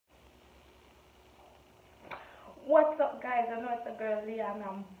What's up, guys? I know it's a girl Leah and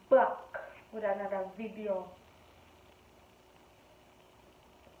I'm back with another video.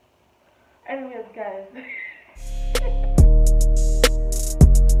 Anyways, guys.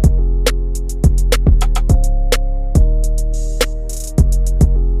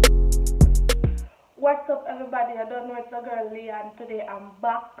 What's up, everybody? I don't know, it's a girl Leah and today I'm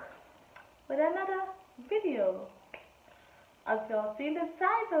back with another video. As y'all see the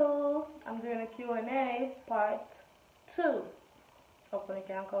title, I'm doing a Q&A part 2. Hopefully I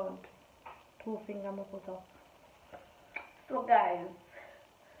can count 2 fingers I'm put up. So guys,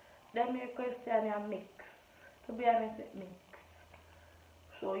 let me question a mix. To be honest, it mix.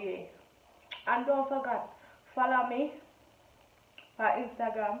 So yeah. And don't forget, follow me on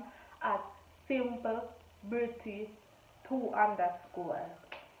Instagram at simplebritty2_.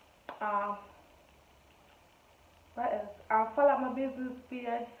 What else? And follow my business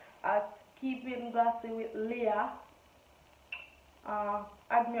page at Keeping Glassy with Leah.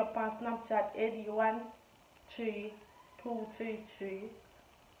 Add me up on Snapchat 8133233,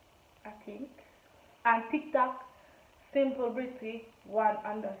 I think. And TikTok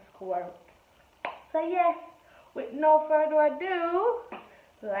simplebritty1_. So yeah, with no further ado,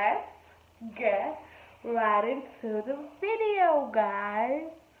 let's get right into the video, guys.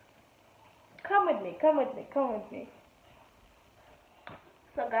 Come with me.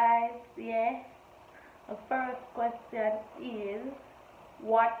 So guys, yeah, the first question is,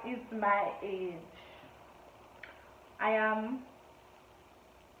 what is my age? I am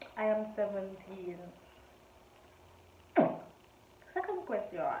 17. Second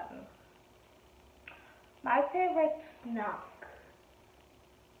question, my favorite snack.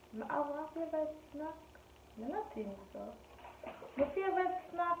 My favorite snack? I don't think so. My favorite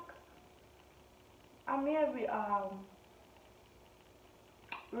snack, I'm maybe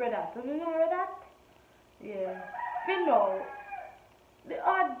Red Hat. Do you know Red Hat? Yeah. You know, the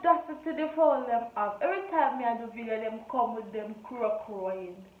audacity they fall them up. Every time I do video, them come with them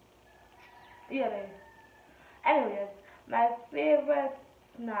crowing. Yeah. Anyways, my favorite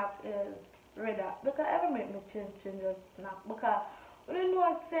snack is Red Hat because ever make me change your snack because you know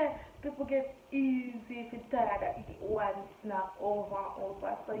I say people get easy if you're tired of eating one snack over and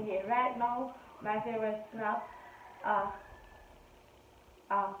over. So yeah, right now my favorite snack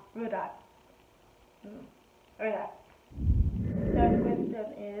Red Hat. Red Hat. Third question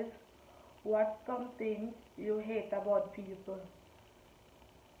is, what's something you hate about people?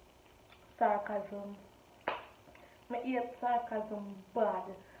 Sarcasm. I hate sarcasm bad.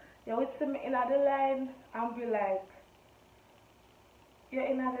 You would see me in the line and be like, you're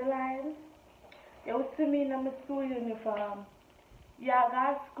in the line? You would see me in my school uniform. You go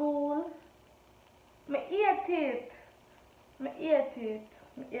to school? I hate it. I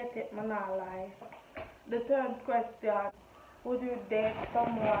hate it, man, not lie. The third question, would you date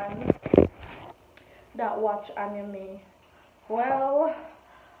someone that watch anime? Well,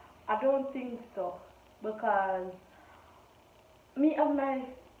 I don't think so, because me have my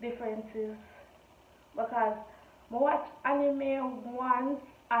differences, because I watch anime once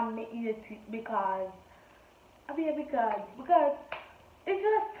and I hate it because it's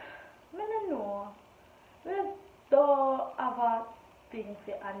just, I don't know, I just don't have a thing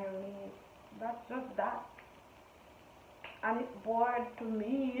for anime. That's just that, and it's bored to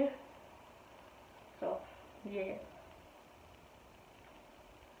me. So yeah.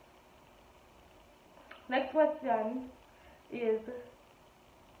 Next question is,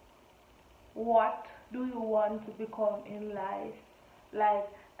 what do you want to become in life? Like,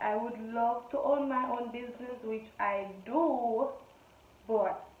 I would love to own my own business, which I do,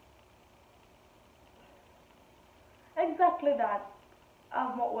 but exactly that, I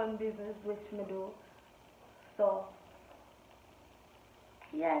have my own business which me do. So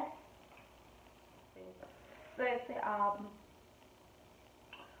yeah. So I say,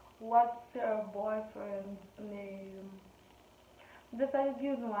 what's your boyfriend's name? Just I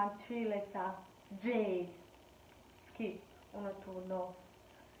give you one 3-letter J. Skip. I want to know.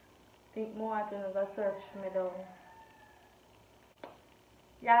 Think more to never search me down.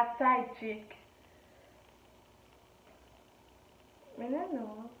 Yeah, side chick. I don't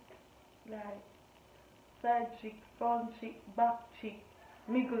know. Like side chick, front chick, back chick,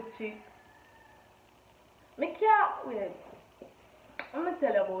 middle chick. Me can't wait. I'm gonna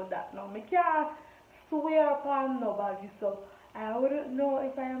tell you about that now. Me can't swear upon nobody, so I wouldn't know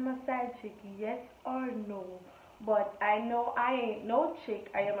if I am a side chick, yes or no. But I know I ain't no chick,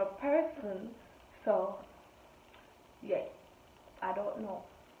 I am a person, so yeah. I don't know.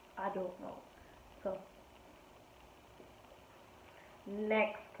 So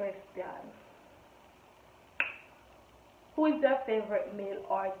next question. Who is your favorite male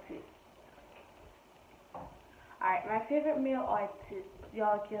artist? Alright, my favorite male artist,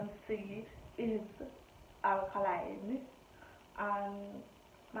 y'all can see, is Alkaline. And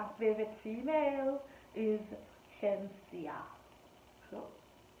my favorite female is Shensia. So,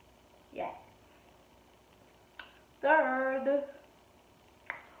 yeah. Third,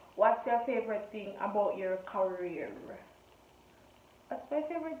 what's your favorite thing about your career? What's my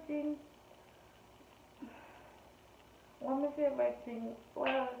favorite thing? What's my favorite thing?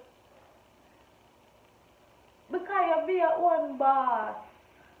 Well, because you be your own boss.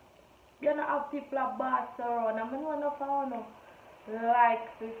 You don't have people a boss around. I mean, no found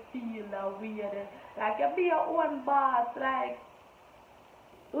like to feel weird. Like you be your own boss. Like,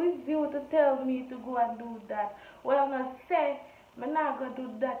 who is you to tell me to go and do that? Well, I'm gonna say, I'm not gonna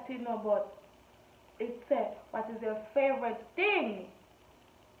do that, you know, but it said, what is your favorite thing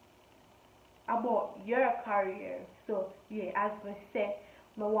about your career? So, yeah, as we say,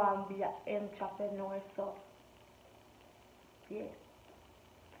 I want to be an entrepreneur, so, yeah,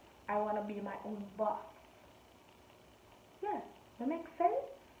 I want to be my own boss. Yeah, that makes sense?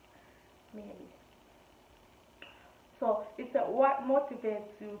 Maybe. So, it said, what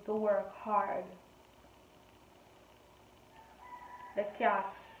motivates you to work hard? The cash.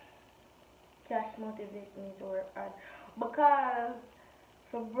 Cash motivates me to work hard. Because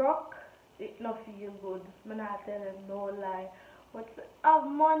for broke, it no feel good. I'm not telling no lie. But to have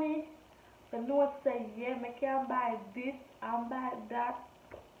money, to know say, yeah, I can buy this and buy that.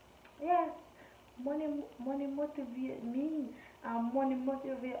 Yeah, money motivate me. And money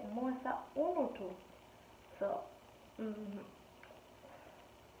motivate most of uno too. So,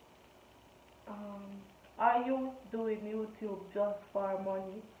 are you doing YouTube just for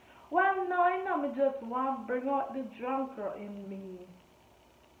money? Well, no, I know. Me just want to bring out the drunker in me.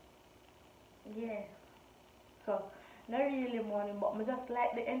 Yeah. So, not really money, but me just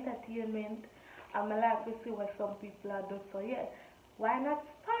like the entertainment. And I like to see what some people are doing. So, yeah, why not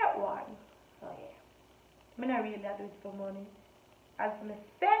start one? So, yeah. Me not really do it for money. As me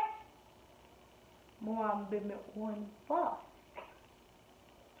say, I want to be my own boss.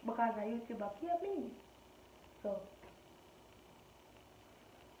 Because a YouTuber pay me. So,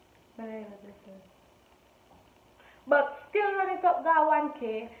 but still run it up that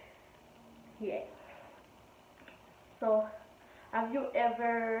 1K. Yeah. So, have you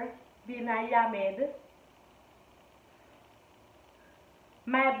ever been a yamed?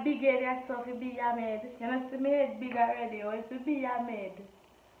 My big area stuff will be yamed. You know, see my head big already, or it will be yamed.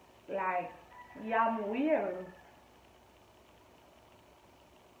 Like, yam weird.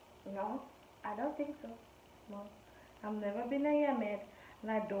 No, I don't think so. No, I've never been a yamed. And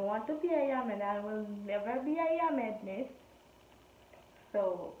I don't want to be a yamed. I will never be a yamed, miss.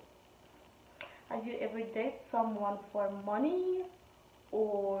 So, have you ever dated someone for money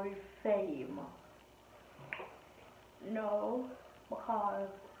or fame? No, because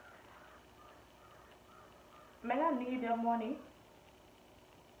I don't need your money.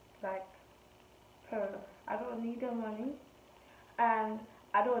 Like, I don't need your money, and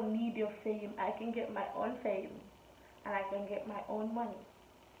I don't need your fame. I can get my own fame, and I can get my own money.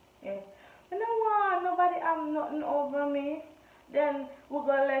 Yeah. I don't want nobody have nothing over me. Then we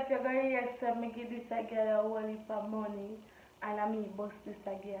gonna let you go, yes, sir, me give this a girl a whole heap of money, and I me bust this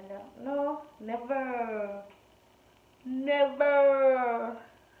a girl. No, never. Never.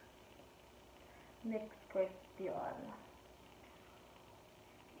 Next question.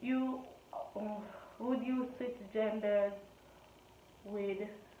 You would you switch genders with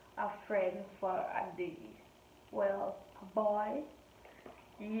a friend for a day? Well, a boy.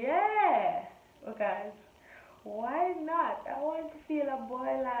 Yeah. Okay. Why not? I want to feel a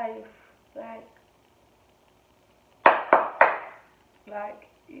boy life. Like,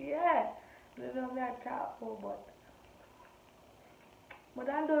 yeah. This is not thoughtful, but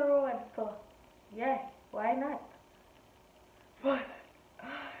on the road, so yeah, why not? But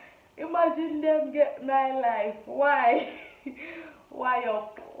imagine them get my life. Why? Why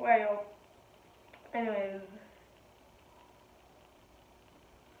up? Why up? Anyways,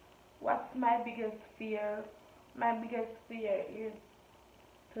 what's my biggest fear? My biggest fear is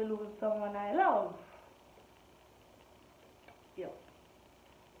to lose someone I love. Yep.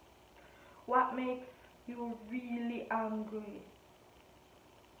 What makes you really angry?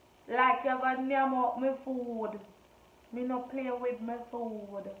 Like you're gonna name up my food. Me no play with my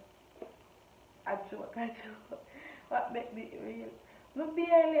food. I joke. What make me real? Me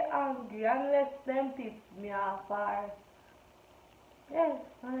barely angry unless them tips me off or yes,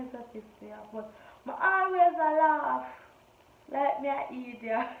 unless them tips me off. But I always a laugh. Like me a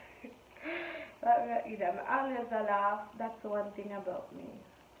idiot. But either I always a laugh. That's one thing about me.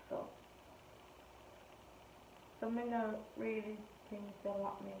 So, so me not really think that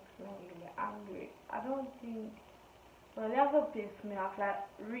what makes me really angry. I don't think. Well, it ever piss me off, like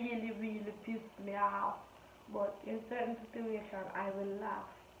really, really piss me off. But in certain situations, I will laugh.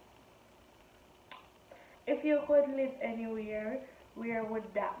 If you could live anywhere, where would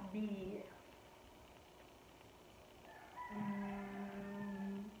that be?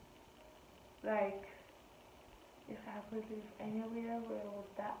 Mm, like, if I could live anywhere, where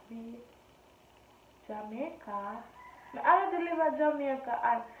would that be? Jamaica. I don't live in Jamaica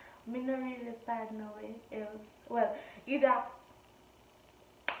and me not really find no way else. Well, either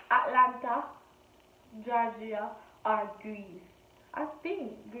Atlanta, Georgia, or Greece. I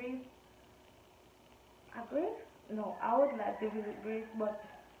think Greece. Greece? No, I would like to visit Greece, but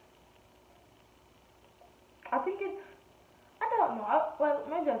I think it's. I don't know. Well,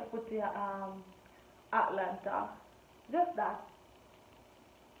 me just put here Atlanta. Just that.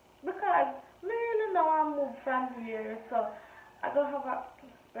 Because me really know I moved from here, so I don't have a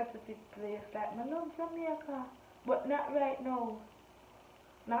specific place. Like, I love Jamaica, but not right now.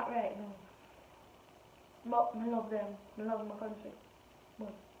 Not right now. But I love them. I love my country.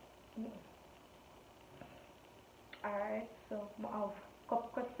 But, alright, so I have a couple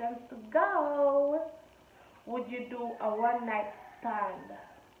questions to go. Would you do a one night stand?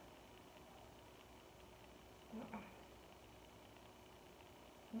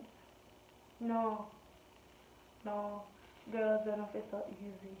 No, no. Girls don't know if it's so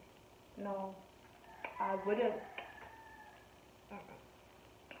easy. No, I wouldn't.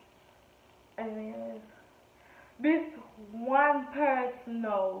 Anyways, this one person,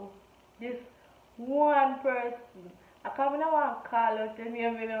 no. This one person. I can't even want to call out your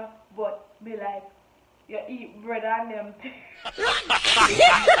name, you know, but be like, you eat bread and them things.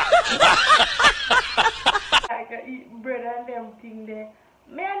 Like, you eat bread and them things there.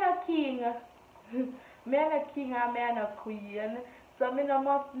 Me and a king. Me and a king and me and a queen. So me no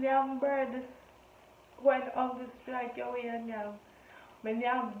must name bread when hungry strike away and yam. Me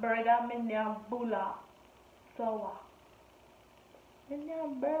name bread and me name bulla. So what? Me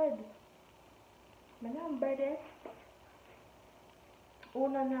name bread. Me name bread eh? Oh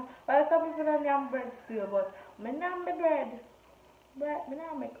no no. Well, some people don't name bread still, but me name me bread. Bread, me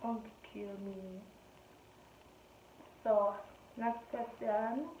name make uncle kill me. So, next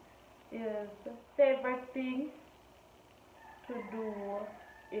question is favorite thing to do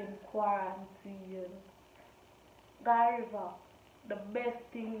in quarantine. Go river. The best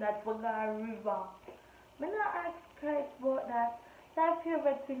thing that we go river. Me not ask Christ about that. That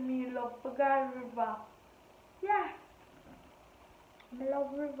favorite thing me love for go river. Yeah. Me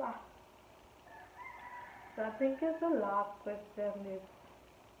love river. So I think it's the last question is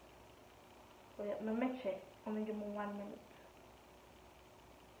wait, let me check. I'm gonna give me 1 minute.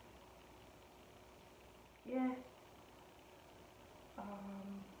 Yeah.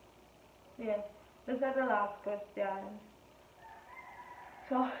 Yes. This is the last question.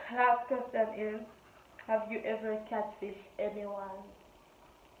 So last question is, have you ever catfished anyone?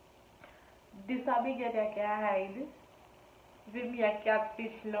 This a big head I can hide. Give me a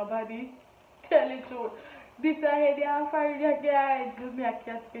catfish nobody. Tell the truth. This a head I find I can hide. Give me a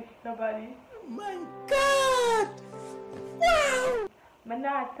catfish nobody. My God! Wow! Me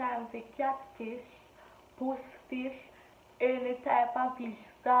not time for catfish, pussyfish, any type of fish,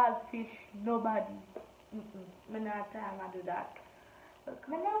 starfish, nobody. Me not time I do that.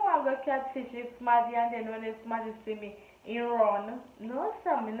 Me not want to go catfish if somebody and then when somebody see me in run. No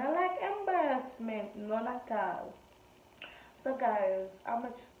sir, me not like embarrassment, none at all. So guys, how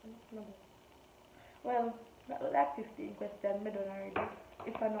much? Well, like 15 questions, me done already.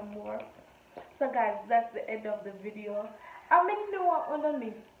 If I know more. So guys, that's the end of the video. I mean, know what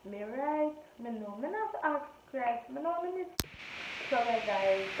underneath me, right? Me know. Me not ask Christ. Me know me miss. So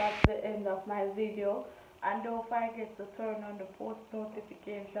guys, that's the end of my video. And don't forget to turn on the post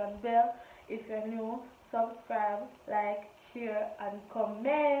notification bell. If you're new, subscribe, like, share, and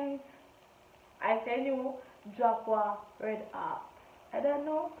comment. I tell you, drop a red heart. I don't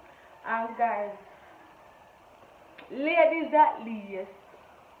know. And guys, ladies at least,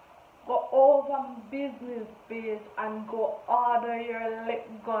 go over business page and go order your lip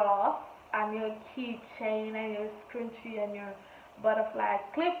gloss and your keychain and your scrunchie and your butterfly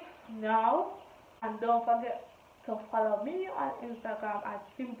clips now. And don't forget to follow me on Instagram at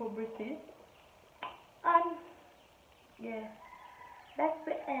Simple British. And yeah, that's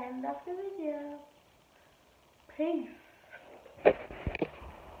the end of the video. Peace.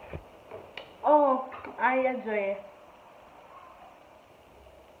 Oh, I enjoy it.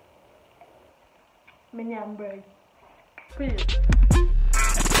 Me nyam bread. Please.